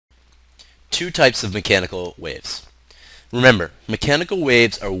two types of mechanical waves. Remember, mechanical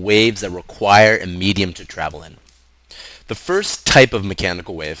waves are waves that require a medium to travel in. The first type of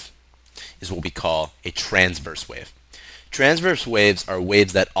mechanical wave is what we call a transverse wave. Transverse waves are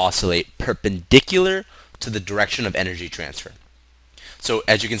waves that oscillate perpendicular to the direction of energy transfer. So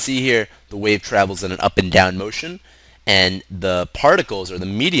as you can see here, the wave travels in an up and down motion, and the particles or the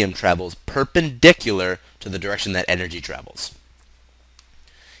medium travels perpendicular to the direction that energy travels.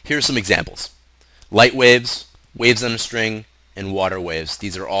 Here are some examples. Light waves, waves on a string, and water waves.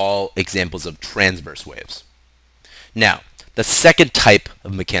 These are all examples of transverse waves. Now, the second type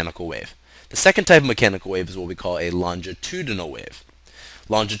of mechanical wave. The second type of mechanical wave is what we call a longitudinal wave.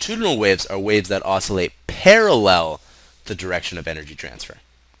 Longitudinal waves are waves that oscillate parallel to the direction of energy transfer.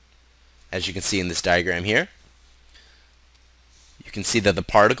 As you can see in this diagram here, you can see that the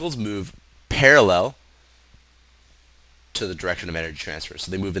particles move parallel to the direction of energy transfer. So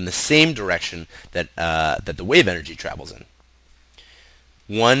they move in the same direction that the wave energy travels in.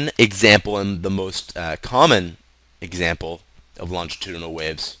 One example, and the most common example of longitudinal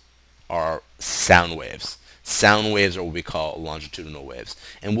waves, are sound waves. Sound waves are what we call longitudinal waves.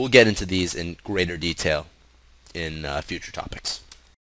 And we'll get into these in greater detail in future topics.